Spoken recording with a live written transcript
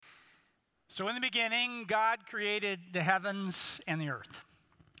So in the beginning, God created the heavens and the earth.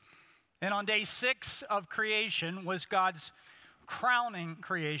 And on day 6 of creation was God's crowning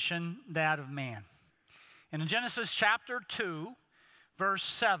creation, that of man. And in Genesis chapter 2, verse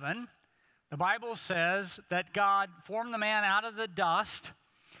 7, the Bible says that God formed the man out of the dust,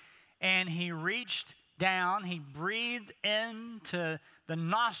 and he reached down, he breathed into the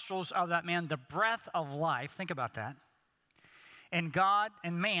nostrils of that man the breath of life. Think about that. And God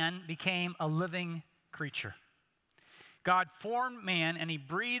and man became a living creature. God formed man and he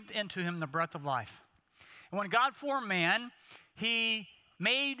breathed into him the breath of life. And when God formed man, he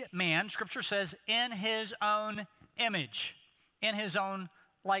made man, Scripture says, in his own image, in his own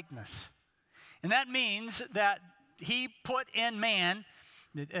likeness. And that means that he put in man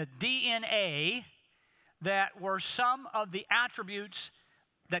a DNA that were some of the attributes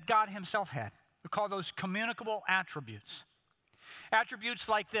that God himself had. We call those communicable attributes. Attributes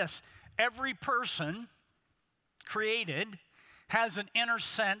like this: every person created has an inner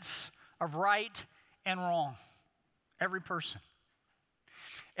sense of right and wrong. Every person.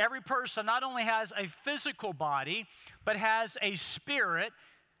 Every person not only has a physical body, but has a spirit.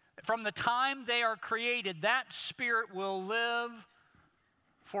 From the time they are created, that spirit will live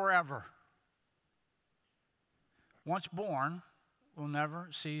forever. Once born, will never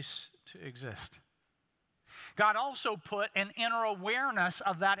cease to exist. God also put an inner awareness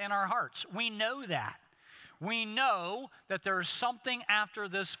of that in our hearts. We know that. We know that there is something after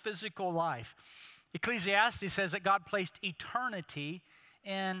this physical life. Ecclesiastes says that God placed eternity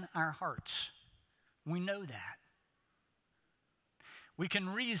in our hearts. We know that. We can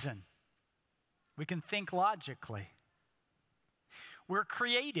reason. We can think logically. We're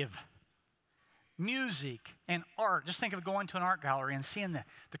creative. Music and art. Just think of going to an art gallery and seeing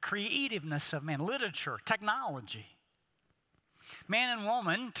the creativeness of man, literature, technology. Man and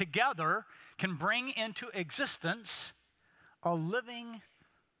woman together can bring into existence a living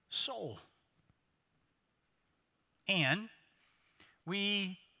soul. And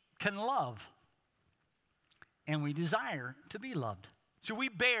we can love. And we desire to be loved. So we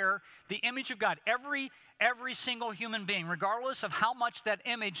bear the image of God. Every single human being, regardless of how much that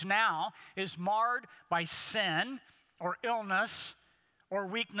image now is marred by sin or illness or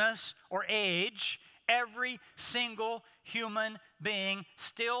weakness or age, every single human being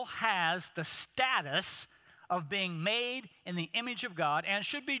still has the status of being made in the image of God and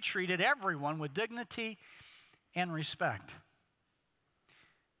should be treated, everyone, with dignity and respect.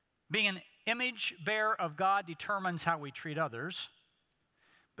 Being an image bearer of God determines how we treat others.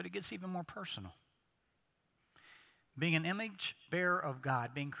 But it gets even more personal. Being an image bearer of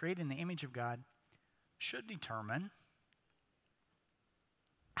God, being created in the image of God, should determine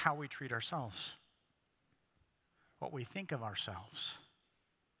how we treat ourselves, what we think of ourselves,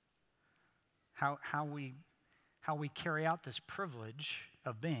 how we carry out this privilege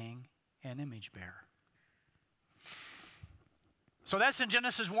of being an image bearer. So that's in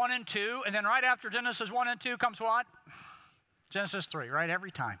Genesis 1 and 2, and then right after Genesis 1 and 2 comes what? Genesis 3, right? Every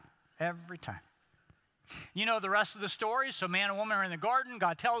time. You know the rest of the story. So man and woman are in the garden.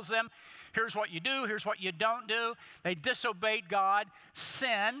 God tells them, here's what you do, here's what you don't do. They disobeyed God.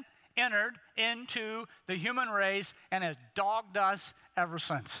 Sin entered into the human race and has dogged us ever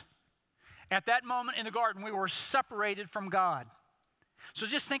since. At that moment in the garden, we were separated from God. So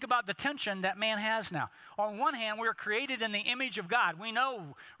just think about the tension that man has now. On one hand, we are created in the image of God. We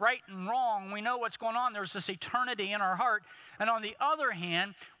know right and wrong. We know what's going on. There's this eternity in our heart. And on the other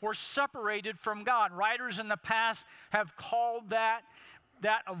hand, we're separated from God. Writers in the past have called that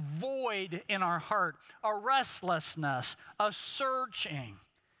a void in our heart, a restlessness, a searching.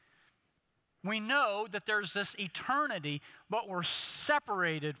 We know that there's this eternity, but we're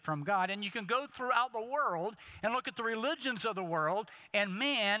separated from God. And you can go throughout the world and look at the religions of the world, and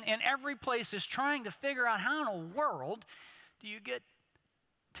man in every place is trying to figure out, how in the world do you get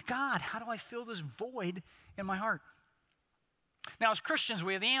to God? How do I fill this void in my heart? Now, as Christians,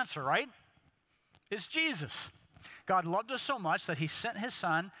 we have the answer, right? It's Jesus. God loved us so much that he sent his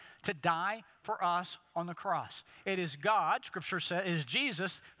son to die for us on the cross. It is God, Scripture says, it is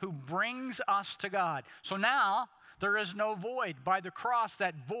Jesus who brings us to God. So now there is no void. By the cross,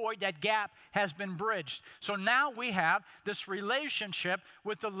 that void, that gap has been bridged. So now we have this relationship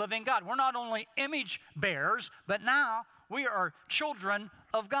with the living God. We're not only image bearers, but now we are children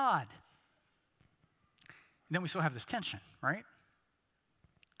of God. And then we still have this tension, right?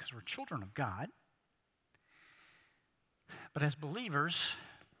 Because we're children of God. But as believers,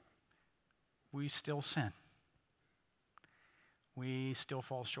 we still sin. We still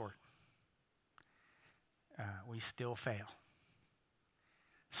fall short. We still fail.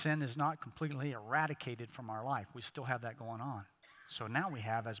 Sin is not completely eradicated from our life. We still have that going on. So now we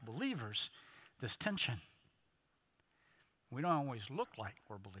have, as believers, this tension. We don't always look like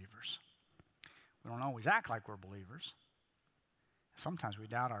we're believers. We don't always act like we're believers. Sometimes we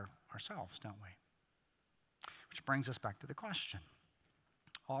doubt ourselves, don't we? Which brings us back to the question,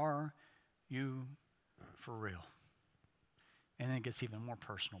 are you for real? And then it gets even more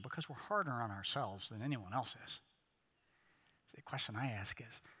personal because we're harder on ourselves than anyone else is. So the question I ask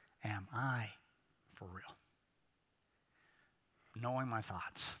is, am I for real? Knowing my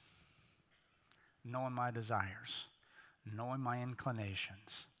thoughts, knowing my desires, knowing my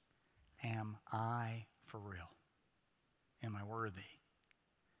inclinations, am I for real? Am I worthy?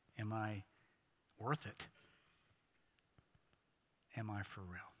 Am I worth it? Am I for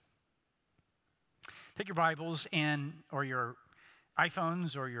real? Take your Bibles or your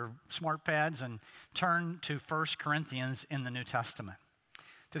iPhones or your smart pads and turn to 1 Corinthians in the New Testament.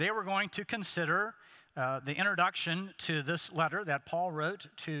 Today we're going to consider the introduction to this letter that Paul wrote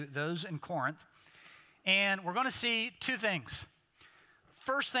to those in Corinth. And we're going to see two things.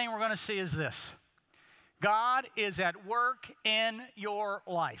 First thing we're going to see is this. God is at work in your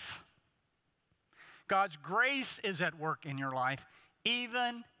life. God's grace is at work in your life,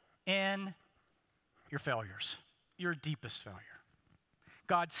 even in your failures, your deepest failure.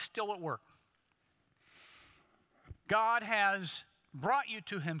 God's still at work. God has brought you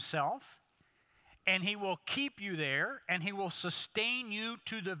to himself, and he will keep you there, and he will sustain you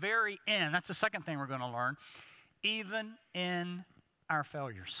to the very end. That's the second thing we're going to learn, even in our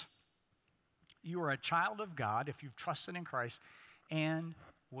failures. You are a child of God if you've trusted in Christ and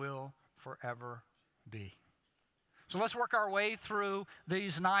will forever be. So let's work our way through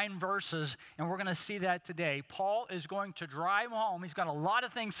these 9 verses, and we're going to see that today. Paul is going to drive home. He's got a lot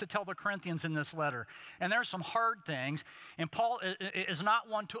of things to tell the Corinthians in this letter, and there's some hard things, and Paul is not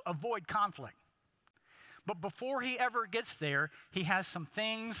one to avoid conflict. But before he ever gets there, he has some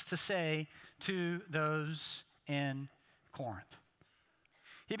things to say to those in Corinth.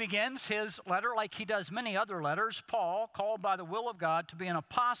 He begins his letter like he does many other letters. Paul, called by the will of God to be an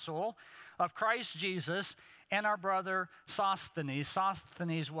apostle of Christ Jesus, and our brother Sosthenes.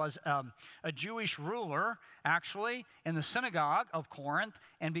 Sosthenes was a Jewish ruler, actually, in the synagogue of Corinth,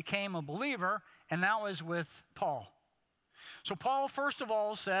 and became a believer, and now is with Paul. So Paul, first of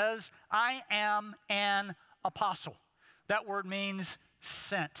all, says, I am an apostle. That word means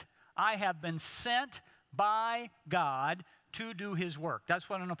sent. I have been sent by God to do his work. That's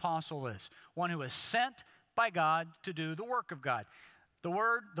what an apostle is. One who is sent by God to do the work of God. The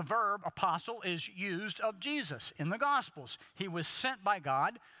verb apostle is used of Jesus in the Gospels. He was sent by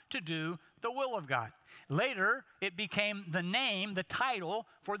God to do the will of God. Later, it became the name, the title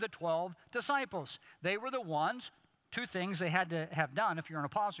for the 12 disciples. They were the ones, 2 things they had to have done. If you're an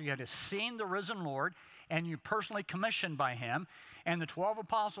apostle, you had to seen the risen Lord, and you're personally commissioned by him. And the 12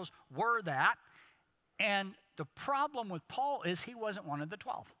 apostles were that. And the problem with Paul is he wasn't one of the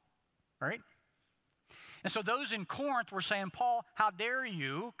 12, right? And so those in Corinth were saying, Paul, how dare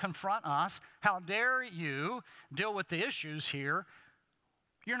you confront us? How dare you deal with the issues here?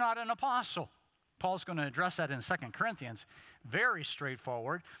 You're not an apostle. Paul's going to address that in 2 Corinthians. Very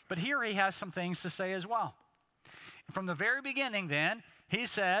straightforward. But here he has some things to say as well. From the very beginning then, he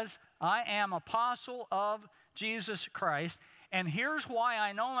says, I am apostle of Jesus Christ. And here's why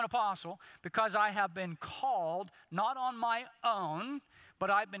I know I'm an apostle, because I have been called, not on my own, but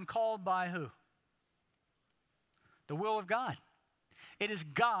I've been called by who? The will of God. It is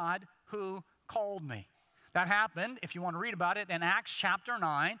God who called me. That happened, if you want to read about it, in Acts chapter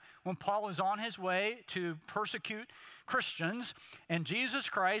 9, when Paul is on his way to persecute Christians, and Jesus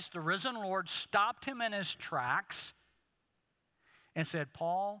Christ, the risen Lord, stopped him in his tracks and said,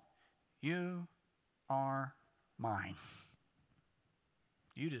 Paul, you are mine.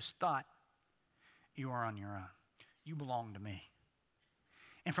 You just thought you were on your own. You belong to me.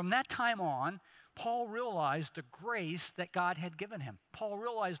 And from that time on, Paul realized the grace that God had given him. Paul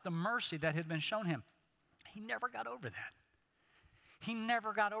realized the mercy that had been shown him. He never got over that. He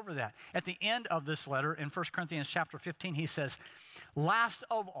never got over that. At the end of this letter, in 1 Corinthians chapter 15, he says, last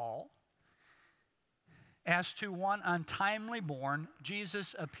of all, as to one untimely born,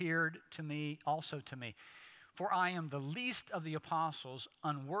 Jesus appeared to me, also to me. For I am the least of the apostles,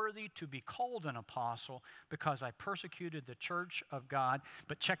 unworthy to be called an apostle, because I persecuted the church of God.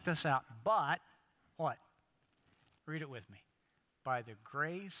 But check this out. But, what? Read it with me. By the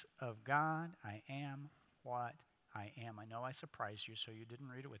grace of God, I am what I am. I know I surprised you, so you didn't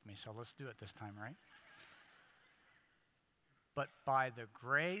read it with me, so let's do it this time, right? But by the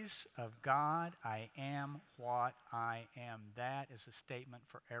grace of God, I am what I am. That is a statement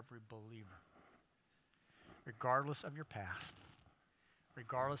for every believer. Regardless of your past,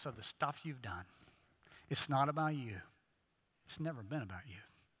 regardless of the stuff you've done, it's not about you. It's never been about you.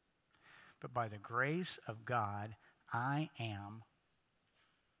 But by the grace of God, I am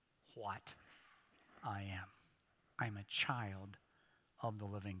what I am. I'm a child of the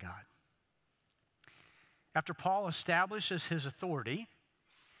living God. After Paul establishes his authority,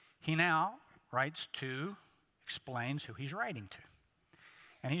 he now explains who he's writing to.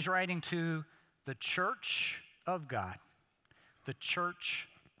 And he's writing to the church of God. The church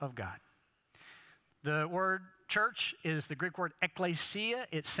of God. The word church is the Greek word ekklesia.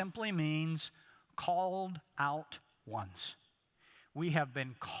 It simply means called out ones. We have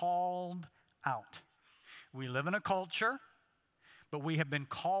been called out. We live in a culture, but we have been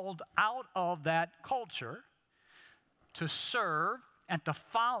called out of that culture to serve and to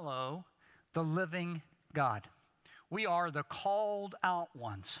follow the living God. We are the called out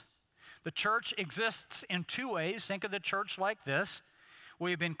ones. The church exists in two ways. Think of the church like this. We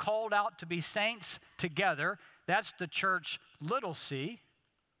have been called out to be saints together. That's the church, little c.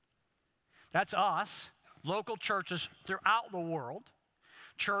 That's us, local churches throughout the world.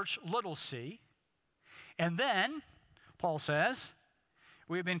 Church, little c. And then, Paul says,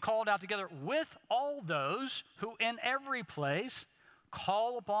 we have been called out together with all those who in every place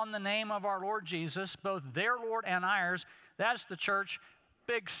call upon the name of our Lord Jesus, both their Lord and ours. That's the church,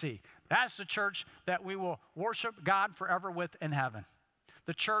 big C. That's the church that we will worship God forever with in heaven.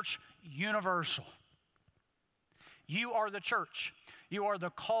 The church universal. You are the church. You are the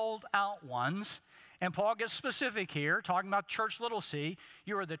called out ones. And Paul gets specific here, talking about church little c.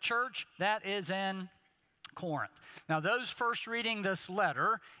 You are the church that is in Corinth. Now, those first reading this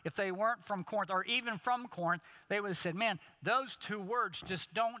letter, if they weren't from Corinth or even from Corinth, they would have said, man, those two words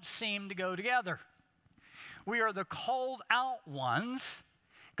just don't seem to go together. We are the called out ones.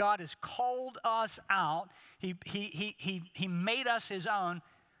 God has called us out. He made us his own.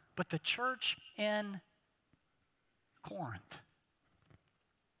 But the church in Corinth.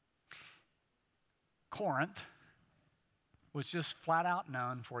 Corinth was just flat out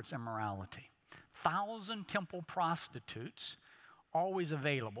known for its immorality. 1,000 temple prostitutes, always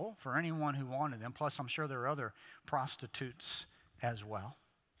available for anyone who wanted them. Plus, I'm sure there are other prostitutes as well.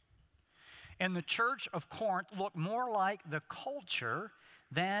 And the church of Corinth looked more like the culture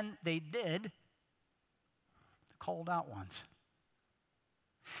than they did the called out ones.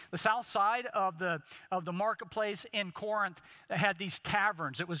 The south side of the marketplace in Corinth had these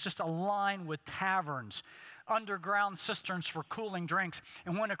taverns. It was just a line with taverns, underground cisterns for cooling drinks.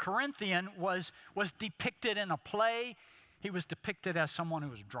 And when a Corinthian was depicted in a play, he was depicted as someone who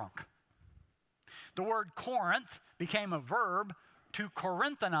was drunk. The word Corinth became a verb. To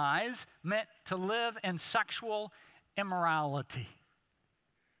Corinthanize meant to live in sexual immorality.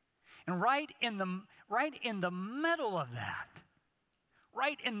 And right in the middle of that,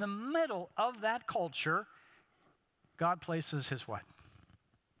 right in the middle of that culture, God places his what?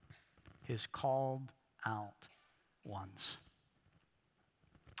 His called out ones.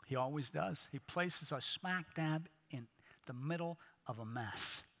 He always does. He places us smack dab in the middle of a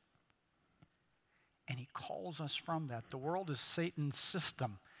mess. And he calls us from that. The world is Satan's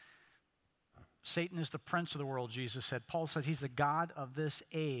system. Satan is the prince of the world, Jesus said. Paul says he's the god of this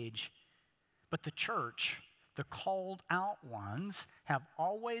age. But the church, the called out ones, have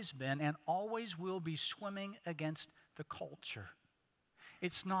always been and always will be swimming against the culture.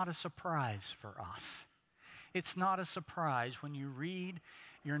 It's not a surprise for us. It's not a surprise when you read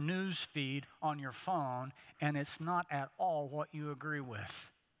your news feed on your phone and it's not at all what you agree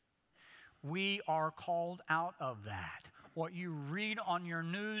with. We are called out of that. What you read on your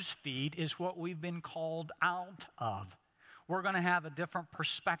news feed is what we've been called out of. We're going to have a different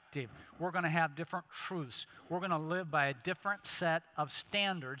perspective. We're going to have different truths. We're going to live by a different set of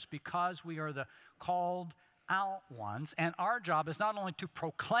standards because we are the called out ones. And our job is not only to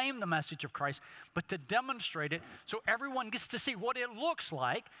proclaim the message of Christ, but to demonstrate it so everyone gets to see what it looks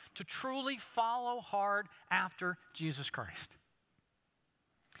like to truly follow hard after Jesus Christ.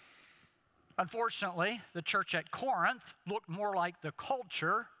 Unfortunately, the church at Corinth looked more like the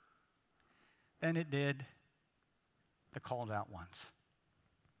culture than it did the called out ones.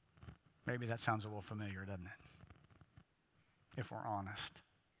 Maybe that sounds a little familiar, doesn't it? If we're honest.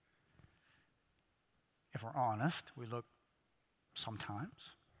 If we're honest, we look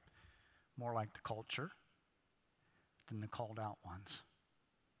sometimes more like the culture than the called out ones.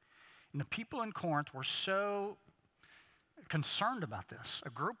 And the people in Corinth were so concerned about this. A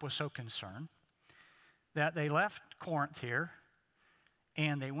group was so concerned that they left Corinth here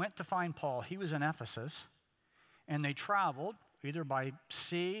And they went to find Paul. He was in Ephesus. And they traveled either by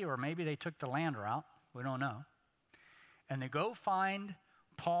sea or maybe they took the land route. We don't know. And they go find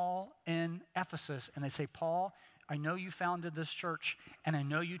Paul in Ephesus. And they say, Paul, I know you founded this church. And I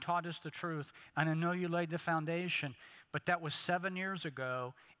know you taught us the truth. And I know you laid the foundation. But that was 7 years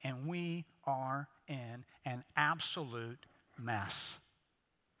ago. And we are in an absolute mess.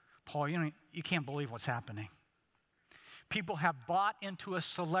 Paul, you can't believe what's happening. People have bought into a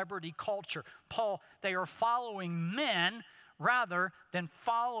celebrity culture. Paul, they are following men rather than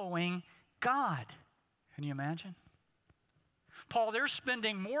following God. Can you imagine? Paul, they're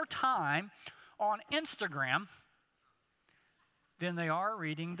spending more time on Instagram than they are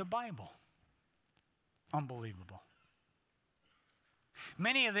reading the Bible. Unbelievable.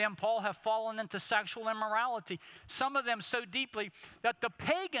 Many of them, Paul, have fallen into sexual immorality. Some of them so deeply that the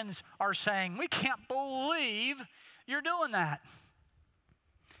pagans are saying, we can't believe you're doing that.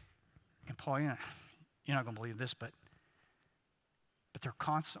 And Paul, you're not going to believe this, but they're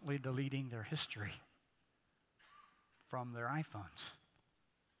constantly deleting their history from their iPhones,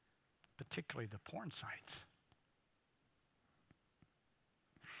 particularly the porn sites.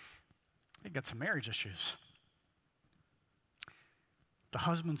 They got some marriage issues. The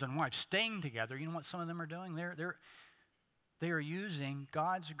husbands and wives staying together, you know what some of them are doing? They are using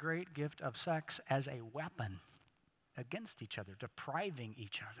God's great gift of sex as a weapon against each other, depriving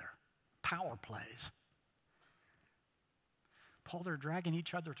each other. Power plays. Paul, they're dragging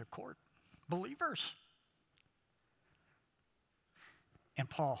each other to court. Believers. And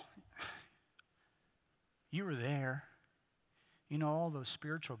Paul, you were there. You know all those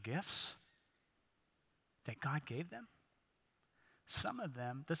spiritual gifts that God gave them? Some of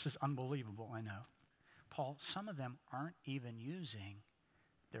them, this is unbelievable, I know. Paul, some of them aren't even using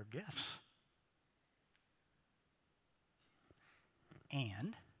their gifts.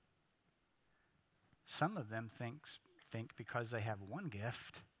 And some of them think because they have one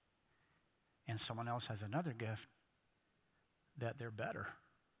gift and someone else has another gift that they're better.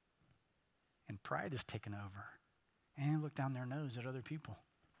 And pride is taken over. And they look down their nose at other people.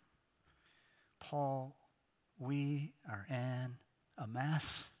 Paul, we are in a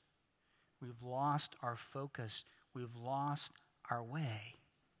mess. We've lost our focus. We've lost our way.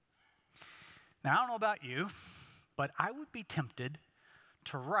 Now, I don't know about you, but I would be tempted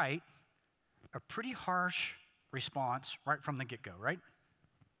to write a pretty harsh response right from the get-go, right?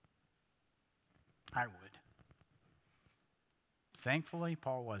 I would. Thankfully,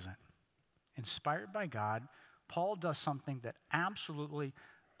 Paul wasn't. Inspired by God, Paul does something that absolutely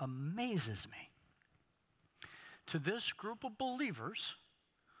amazes me. To this group of believers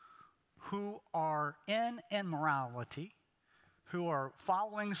who are in immorality, who are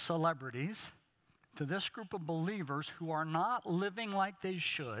following celebrities, to this group of believers who are not living like they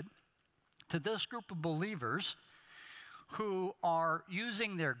should, to this group of believers who are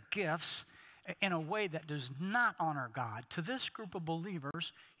using their gifts in a way that does not honor God, to this group of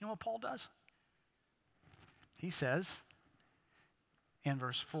believers, you know what Paul does? He says in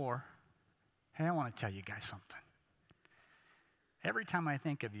verse 4, hey, I want to tell you guys something. Every time I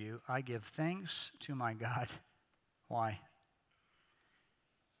think of you, I give thanks to my God. Why?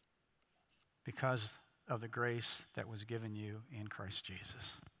 Because of the grace that was given you in Christ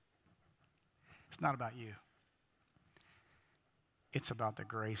Jesus. It's not about you. It's about the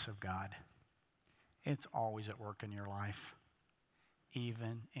grace of God. It's always at work in your life,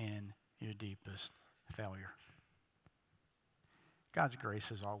 even in your deepest failure. God's grace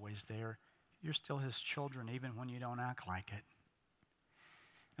is always there. You're still his children, even when you don't act like it.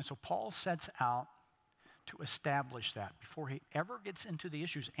 And so Paul sets out to establish that before he ever gets into the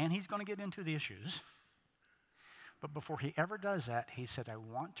issues, and he's going to get into the issues. But before he ever does that, he said, I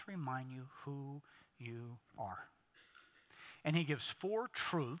want to remind you who you are. And he gives four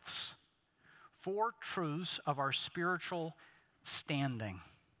truths of our spiritual standing.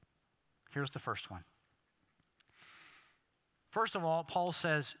 Here's the first one. First of all, Paul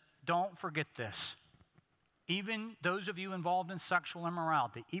says, don't forget this. Even those of you involved in sexual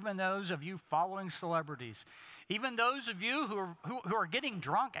immorality, even those of you following celebrities, even those of you who are getting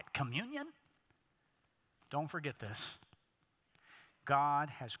drunk at communion, don't forget this. God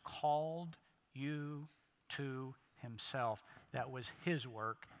has called you to himself. That was his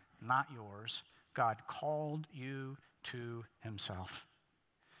work, not yours. God called you to himself.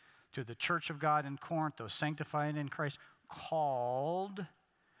 To the church of God in Corinth, those sanctified in Christ, called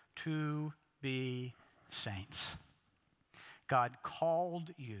to be saints. God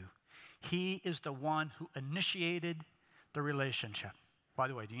called you. He is the one who initiated the relationship. By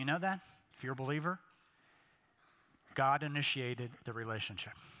the way, do you know that? If you're a believer, God initiated the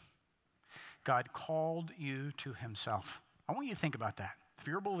relationship. God called you to himself. I want you to think about that. If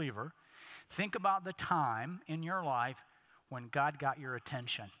you're a believer, think about the time in your life when God got your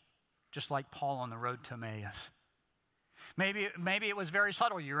attention, just like Paul on the road to Emmaus. Maybe it was very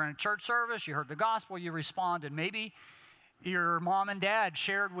subtle. You were in a church service, you heard the gospel, you responded. Maybe your mom and dad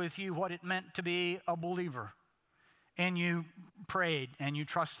shared with you what it meant to be a believer, and you prayed and you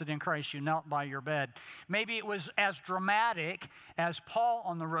trusted in Christ. You knelt by your bed. Maybe it was as dramatic as Paul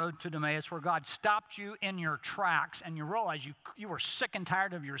on the road to Emmaus, where God stopped you in your tracks and you realized you were sick and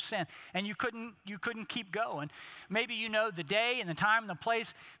tired of your sin and you couldn't keep going. Maybe you know the day and the time and the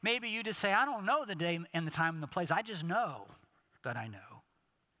place. Maybe you just say, I don't know the day and the time and the place. I just know that I know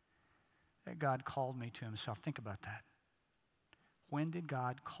that God called me to himself. Think about that. When did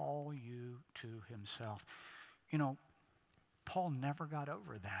God call you to himself? You know, Paul never got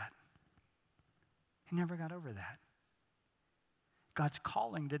over that. He never got over that. God's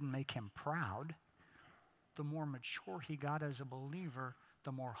calling didn't make him proud. The more mature he got as a believer,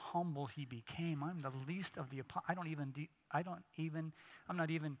 the more humble he became. I'm the least of the apostles. I'm not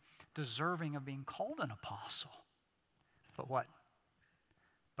even deserving of being called an apostle. But what?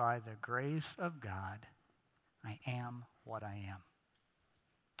 By the grace of God, I am what I am.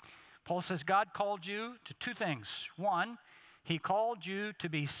 Paul says God called you to two things. One, he called you to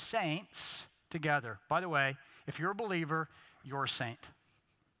be saints together. By the way, if you're a believer, you're a saint.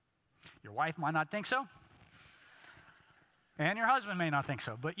 Your wife might not think so, and your husband may not think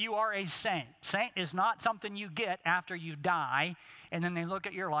so, but you are a saint. Saint is not something you get after you die, and then they look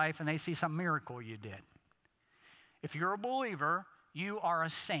at your life and they see some miracle you did. If you're a believer, you are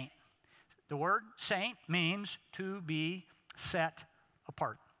a saint. The word saint means to be set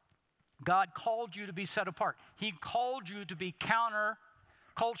apart. God called you to be set apart. He called you to be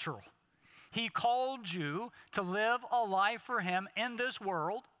counter-cultural. He called you to live a life for him in this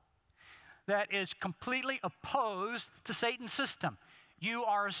world that is completely opposed to Satan's system. You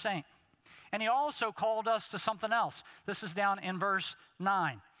are a saint. And he also called us to something else. This is down in verse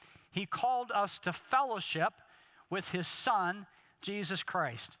 9. He called us to fellowship with his Son, Jesus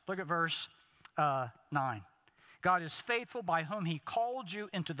Christ. Look at verse 9. God is faithful, by whom he called you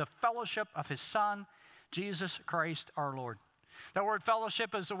into the fellowship of his Son, Jesus Christ our Lord. That word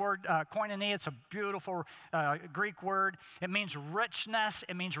fellowship is the word koinonia. It's a beautiful Greek word. It means richness.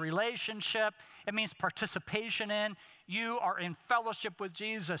 It means relationship. It means participation in. You are in fellowship with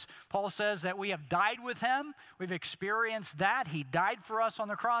Jesus. Paul says that we have died with him. We've experienced that. He died for us on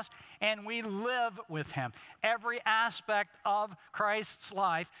the cross, and we live with him. Every aspect of Christ's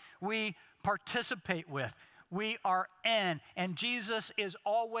life we participate with. We are in, and Jesus is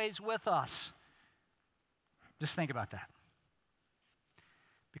always with us. Just think about that.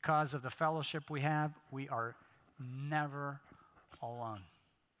 Because of the fellowship we have, we are never alone.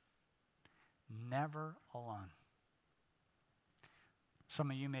 Never alone. Some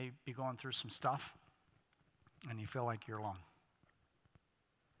of you may be going through some stuff, and you feel like you're alone.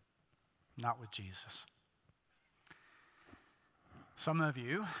 Not with Jesus. Some of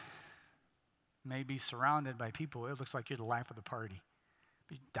you may be surrounded by people. It looks like you're the life of the party.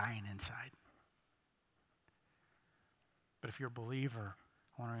 You're dying inside. But if you're a believer,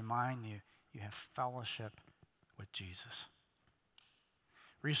 I want to remind you, you have fellowship with Jesus.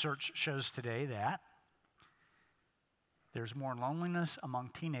 Research shows today that there's more loneliness among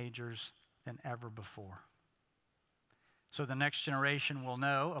teenagers than ever before. So the next generation will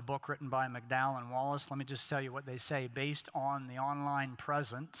know, a book written by McDowell and Wallace. Let me just tell you what they say. Based on the online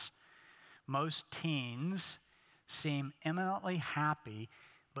presence, most teens seem eminently happy,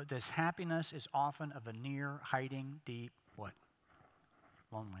 but this happiness is often a veneer hiding deep what?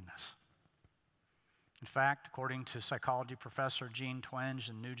 Loneliness. In fact, according to psychology professor Jean Twenge,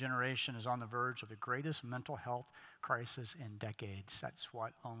 the new generation is on the verge of the greatest mental health crisis in decades. That's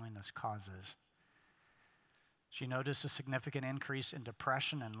what loneliness causes. She noticed a significant increase in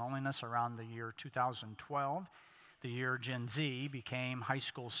depression and loneliness around the year 2012, the year Gen Z became high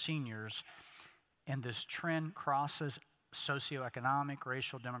school seniors, and this trend crosses socioeconomic,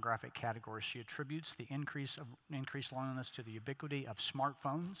 racial, demographic categories. She attributes the increased loneliness to the ubiquity of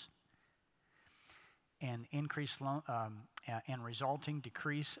smartphones and and resulting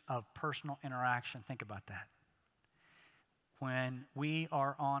decrease of personal interaction. Think about that. When we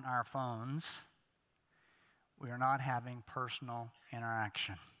are on our phones, we are not having personal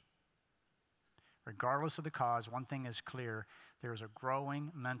interaction. Regardless of the cause, one thing is clear: there is a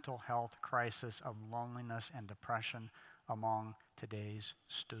growing mental health crisis of loneliness and depression among today's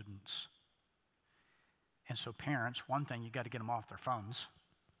students. And so parents, one thing, you got to get them off their phones,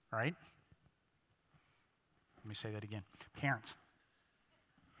 right? Let me say that again. Parents,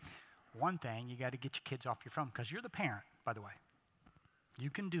 one thing, you got to get your kids off your phone because you're the parent, by the way. You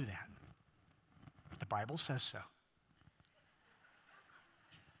can do that. The Bible says so.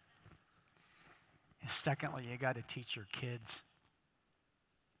 And secondly, you got to teach your kids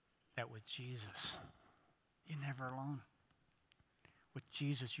that with Jesus, you're never alone. With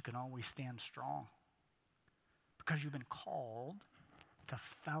Jesus, you can always stand strong because you've been called to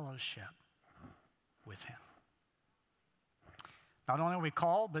fellowship with him. Not only are we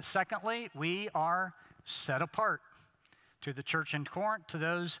called, but secondly, we are set apart. To the church in Corinth, to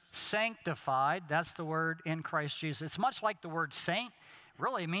those sanctified, that's the word in Christ Jesus. It's much like the word saint,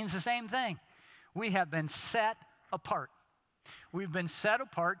 really means the same thing. We have been set apart. We've been set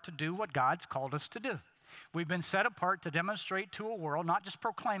apart to do what God's called us to do. We've been set apart to demonstrate to a world, not just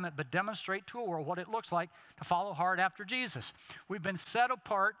proclaim it, but demonstrate to a world what it looks like to follow hard after Jesus. We've been set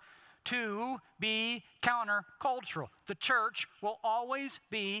apart to be countercultural. The church will always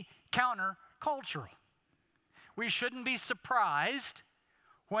be countercultural. We shouldn't be surprised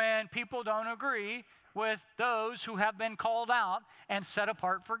when people don't agree with those who have been called out and set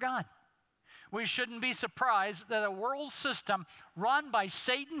apart for God. We shouldn't be surprised that a world system run by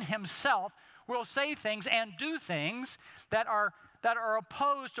Satan himself will say things and do things that are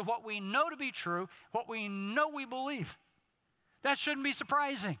opposed to what we know to be true, what we know we believe. That shouldn't be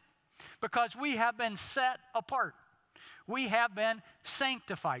surprising because we have been set apart. We have been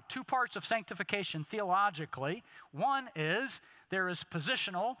sanctified. Two parts of sanctification theologically. One is there is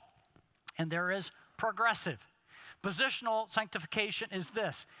positional and there is progressive. Positional sanctification is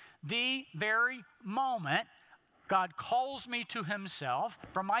this: the very moment God calls me to himself,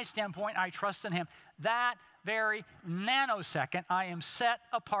 from my standpoint, I trust in him. That very nanosecond, I am set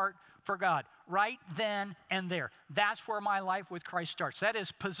apart for God, right then and there. That's where my life with Christ starts. That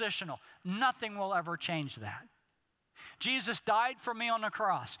is positional. Nothing will ever change that. Jesus died for me on the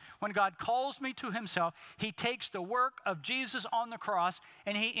cross. When God calls me to himself, he takes the work of Jesus on the cross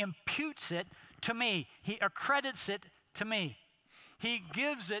and he imputes it to me. He accredits it to me. He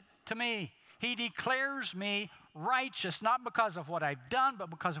gives it to me. He declares me righteous, not because of what I've done,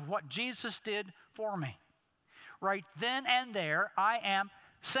 but because of what Jesus did for me. Right then and there, I am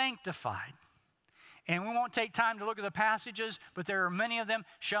sanctified. And we won't take time to look at the passages, but there are many of them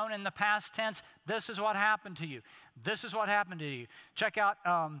shown in the past tense. This is what happened to you. This is what happened to you. Check out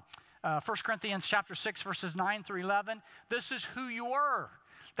 1 Corinthians chapter 6, verses 9 through 11. This is who you were.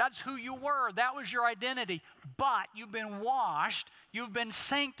 That's who you were. That was your identity. But you've been washed. You've been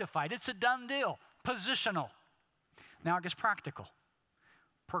sanctified. It's a done deal. Positional. Now it gets practical.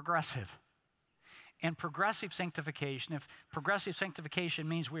 Progressive. And progressive sanctification, if progressive sanctification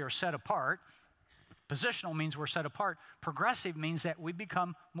means we are set apart, positional means we're set apart. Progressive means that we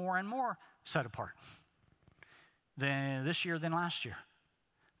become more and more set apart. This year than last year.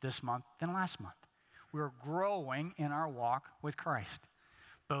 This month than last month. We're growing in our walk with Christ,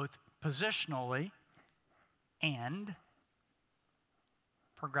 both positionally and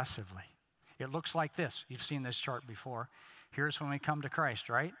progressively. It looks like this. You've seen this chart before. Here's when we come to Christ,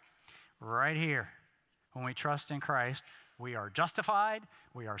 right? Right here. When we trust in Christ, we are justified,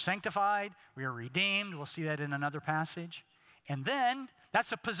 we are sanctified, we are redeemed. We'll see that in another passage. And then,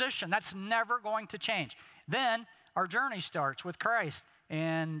 that's a position. That's never going to change. Then, our journey starts with Christ.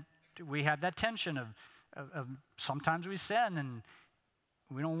 And we have that tension of sometimes we sin and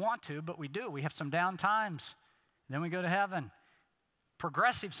we don't want to, but we do. We have some down times. Then we go to heaven.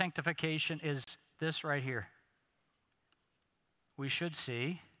 Progressive sanctification is this right here. We should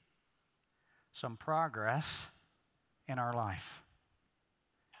see some progress in our life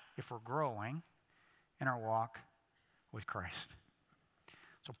if we're growing in our walk with Christ.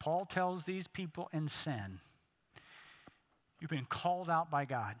 So Paul tells these people in sin, you've been called out by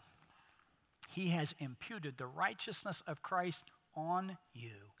God. He has imputed the righteousness of Christ on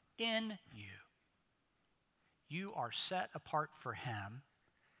you, in you. You are set apart for him,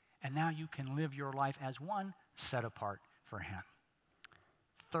 and now you can live your life as one set apart for him.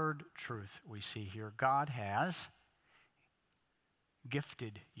 Third truth we see here, God has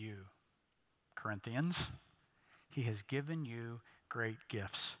gifted you, Corinthians. He has given you great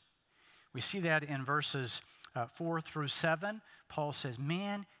gifts. We see that in verses 4 through 7. Paul says,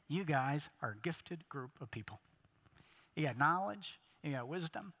 man, you guys are a gifted group of people. You got knowledge, you got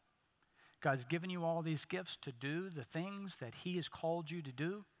wisdom. God's given you all these gifts to do the things that he has called you to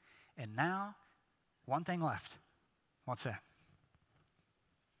do. And now, one thing left. What's that?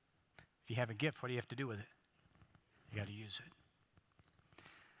 If you have a gift, what do you have to do with it? You got to use it.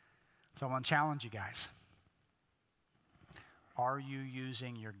 So I want to challenge you guys. Are you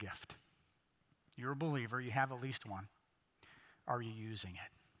using your gift? you're a believer, you have at least one. Are you using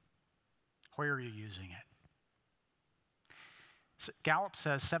it? Where are you using it? Gallup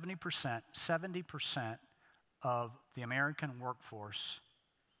says 70% of the American workforce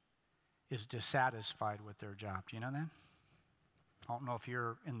is dissatisfied with their job. Do you know that? I don't know if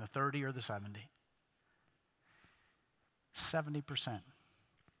you're in the 30 or the 70. 70%.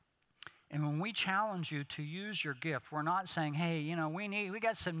 And when we challenge you to use your gift, we're not saying, hey, we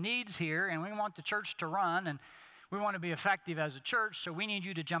got some needs here and we want the church to run and we want to be effective as a church, so we need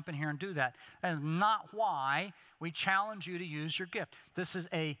you to jump in here and do that. That is not why we challenge you to use your gift. This is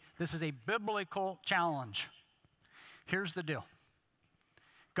a biblical challenge. Here's the deal.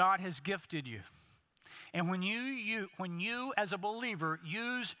 God has gifted you. And when you as a believer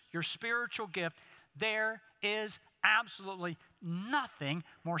use your spiritual gift, there is absolutely nothing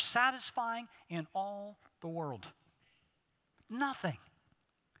more satisfying in all the world. Nothing.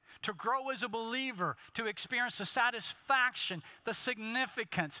 To grow as a believer, to experience the satisfaction, the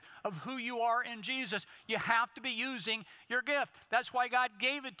significance of who you are in Jesus, you have to be using your gift. That's why God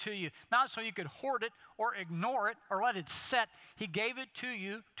gave it to you, not so you could hoard it or ignore it or let it set. He gave it to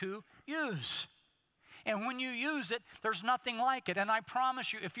you to use. And when you use it, there's nothing like it. And I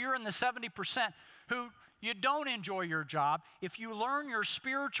promise you, if you're in the 70% who you don't enjoy your job, if you learn your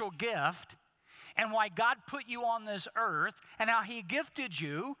spiritual gift and why God put you on this earth and how he gifted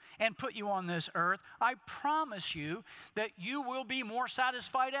you and put you on this earth, I promise you that you will be more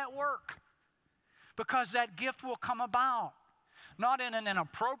satisfied at work because that gift will come about. Not in an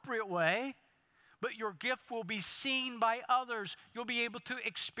inappropriate way, but your gift will be seen by others. You'll be able to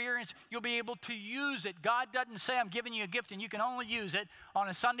experience, you'll be able to use it. God doesn't say, I'm giving you a gift and you can only use it on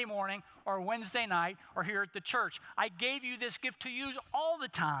a Sunday morning or Wednesday night or here at the church. I gave you this gift to use all the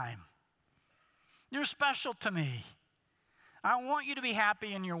time. You're special to me. I want you to be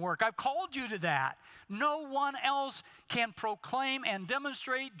happy in your work. I've called you to that. No one else can proclaim and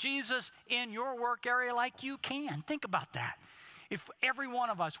demonstrate Jesus in your work area like you can. Think about that. If every one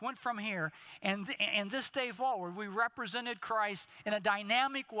of us went from here and this day forward, we represented Christ in a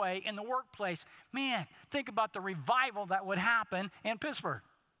dynamic way in the workplace, man, think about the revival that would happen in Pittsburgh.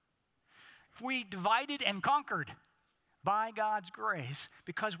 If we divided and conquered by God's grace,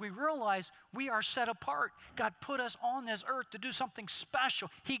 because we realize we are set apart. God put us on this earth to do something special.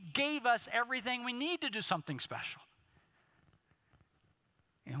 He gave us everything we need to do something special.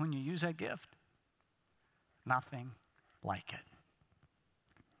 And when you use that gift, nothing like it.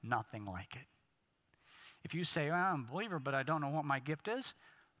 Nothing like it. If you say, well, I'm a believer, but I don't know what my gift is,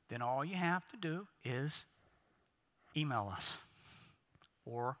 then all you have to do is email us.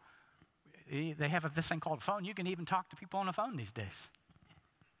 Or they have this thing called a phone. You can even talk to people on the phone these days.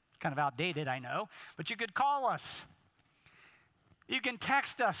 Kind of outdated, I know, but you could call us. You can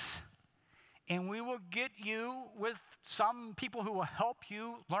text us, and we will get you with some people who will help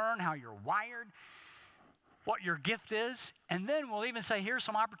you learn how you're wired, what your gift is, and then we'll even say, here's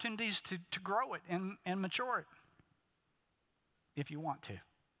some opportunities to grow it and mature it if you want to.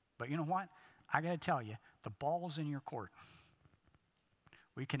 But you know what? I got to tell you, the ball's in your court.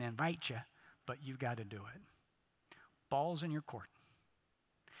 We can invite you, but you've got to do it. Ball's in your court.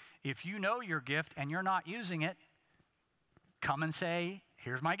 If you know your gift and you're not using it, come and say,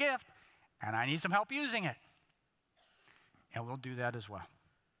 here's my gift, and I need some help using it. And we'll do that as well.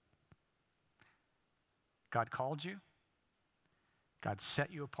 God called you. God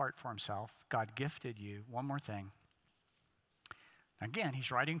set you apart for himself. God gifted you. One more thing. Again,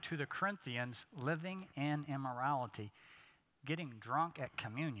 he's writing to the Corinthians, living in immorality, getting drunk at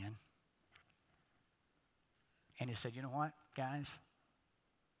communion. And he said, you know what, guys?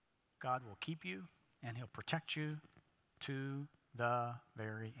 God will keep you and he'll protect you to the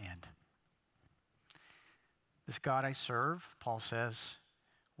very end. This God I serve, Paul says,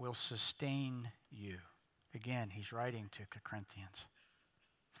 will sustain you. Again, he's writing to the Corinthians.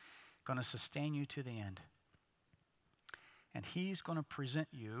 Going to sustain you to the end. And he's going to present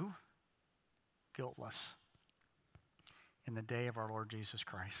you guiltless in the day of our Lord Jesus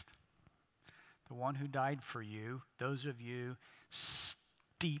Christ. The one who died for you, those of you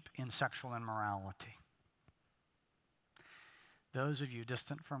steep in sexual immorality. Those of you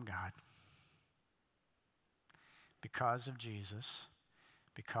distant from God. Because of Jesus,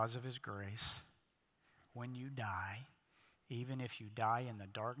 because of his grace, when you die, even if you die in the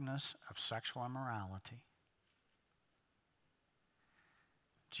darkness of sexual immorality,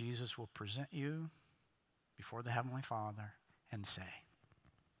 Jesus will present you before the Heavenly Father and say,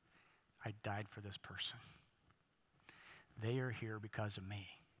 I died for this person. They are here because of me.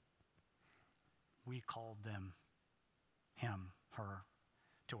 We called them, him, her,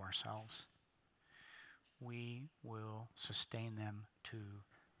 to ourselves. we will sustain them to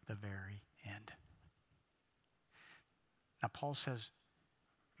the very end. Now, Paul says,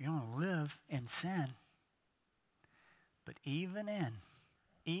 you don't live in sin, but even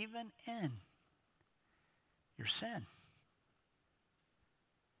in your sin,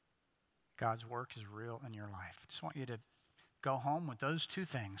 God's work is real in your life. I just want you to go home with those two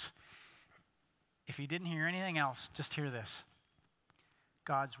things. If you didn't hear anything else, just hear this.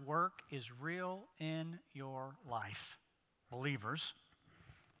 God's work is real in your life, believers,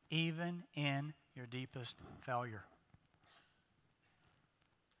 even in your deepest failure.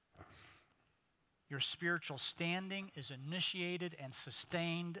 Your spiritual standing is initiated and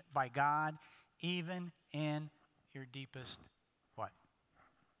sustained by God, even in your deepest what?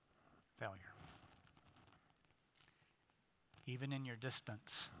 Failure. Even in your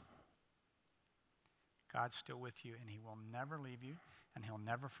distance, God's still with you, and he will never leave you, and he'll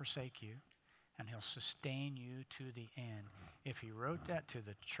never forsake you, and he'll sustain you to the end. If he wrote that to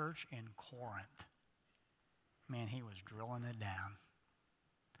the church in Corinth, man, he was drilling it down.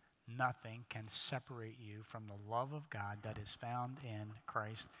 Nothing can separate you from the love of God that is found in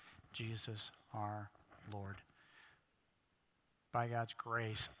Christ Jesus our Lord. By God's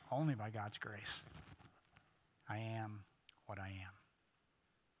grace, only by God's grace, I am what I am.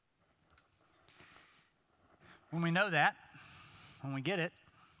 When we know that, when we get it,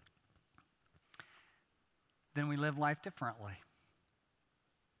 then we live life differently.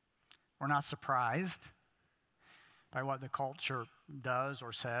 We're not surprised by what the culture does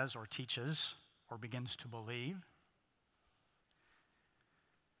or says or teaches or begins to believe.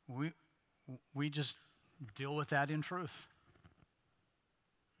 We just deal with that in truth.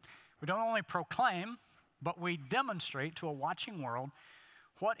 We don't only proclaim, but we demonstrate to a watching world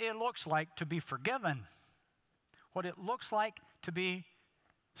what it looks like to be forgiven, what it looks like to be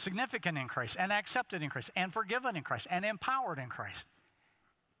significant in Christ and accepted in Christ and forgiven in Christ and empowered in Christ.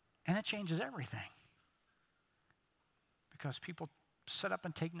 And it changes everything. Because people sit up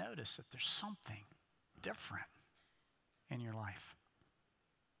and take notice that there's something different in your life.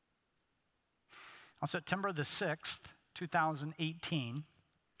 On September the 6th, 2018,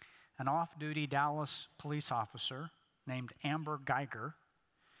 an off-duty Dallas police officer named Amber Geiger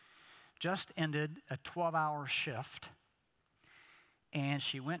just ended a 12-hour shift, and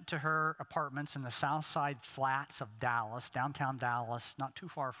she went to her apartments in the South Side Flats of Dallas, downtown Dallas, not too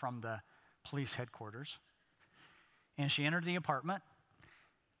far from the police headquarters. And she entered the apartment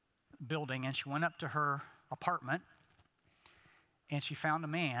building, and she went up to her apartment, and she found a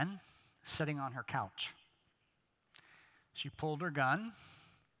man sitting on her couch. She pulled her gun,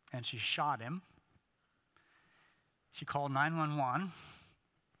 and she shot him. She called 911.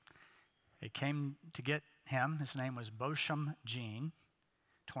 They came to get him. His name was Bosham Jean,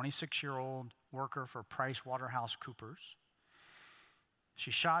 26-year-old worker for PricewaterhouseCoopers.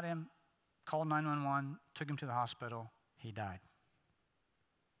 She shot him, called 911, took him to the hospital. He died.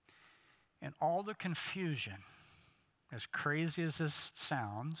 And all the confusion, as crazy as this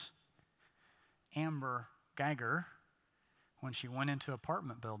sounds, Amber Geiger, when she went into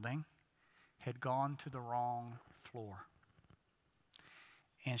apartment building, had gone to the wrong floor.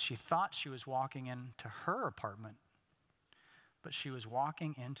 And she thought she was walking into her apartment, but she was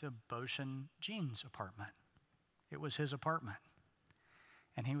walking into Bosham Jean's apartment. It was his apartment.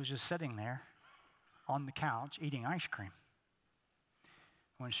 And he was just sitting there on the couch eating ice cream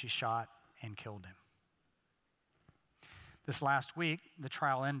when she shot and killed him. This last week, the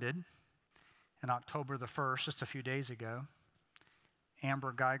trial ended. On October the 1st, just a few days ago,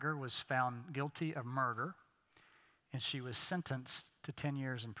 Amber Geiger was found guilty of murder, and she was sentenced to 10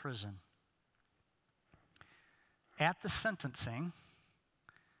 years in prison. At the sentencing,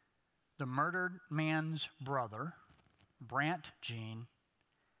 the murdered man's brother, Brant Jean,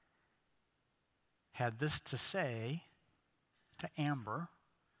 had this to say to Amber,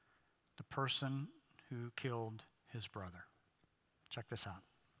 the person who killed his brother. Check this out.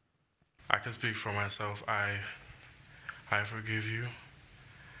 I can speak for myself. I forgive you.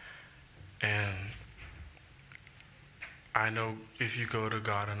 And I know if you go to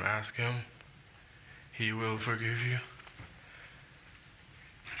God and ask him, he will forgive you.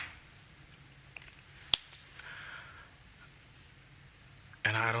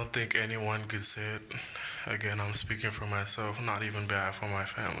 And I don't think anyone could say it. Again, I'm speaking for myself, not even bad for my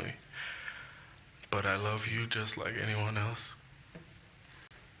family. But I love you just like anyone else.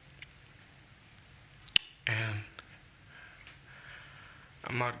 And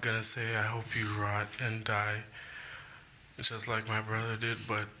I'm not gonna say I hope you rot and die just like my brother did,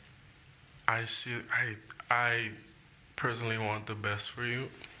 but I personally want the best for you.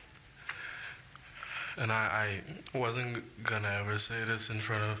 And I wasn't gonna ever say this in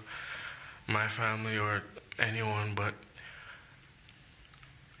front of my family or anyone, but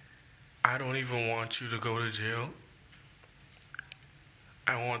I don't even want you to go to jail.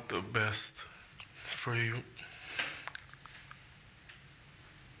 I want the best for you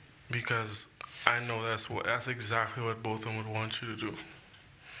because I know that's exactly what both of them would want you to do.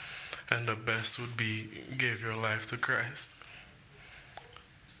 And the best would be give your life to Christ.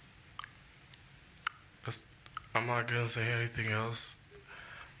 I'm not gonna say anything else.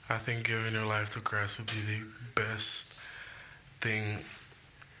 I think giving your life to Christ would be the best thing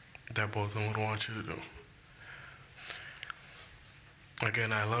that both of them would want you to do.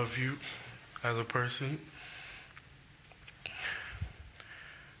 Again, I love you as a person,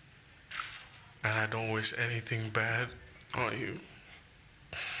 and I don't wish anything bad on you.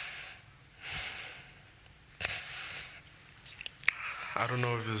 I don't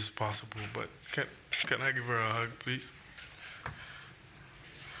know if this is possible, but can I give her a hug, please?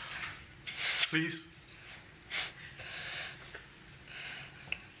 Please?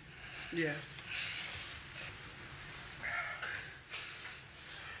 Yes.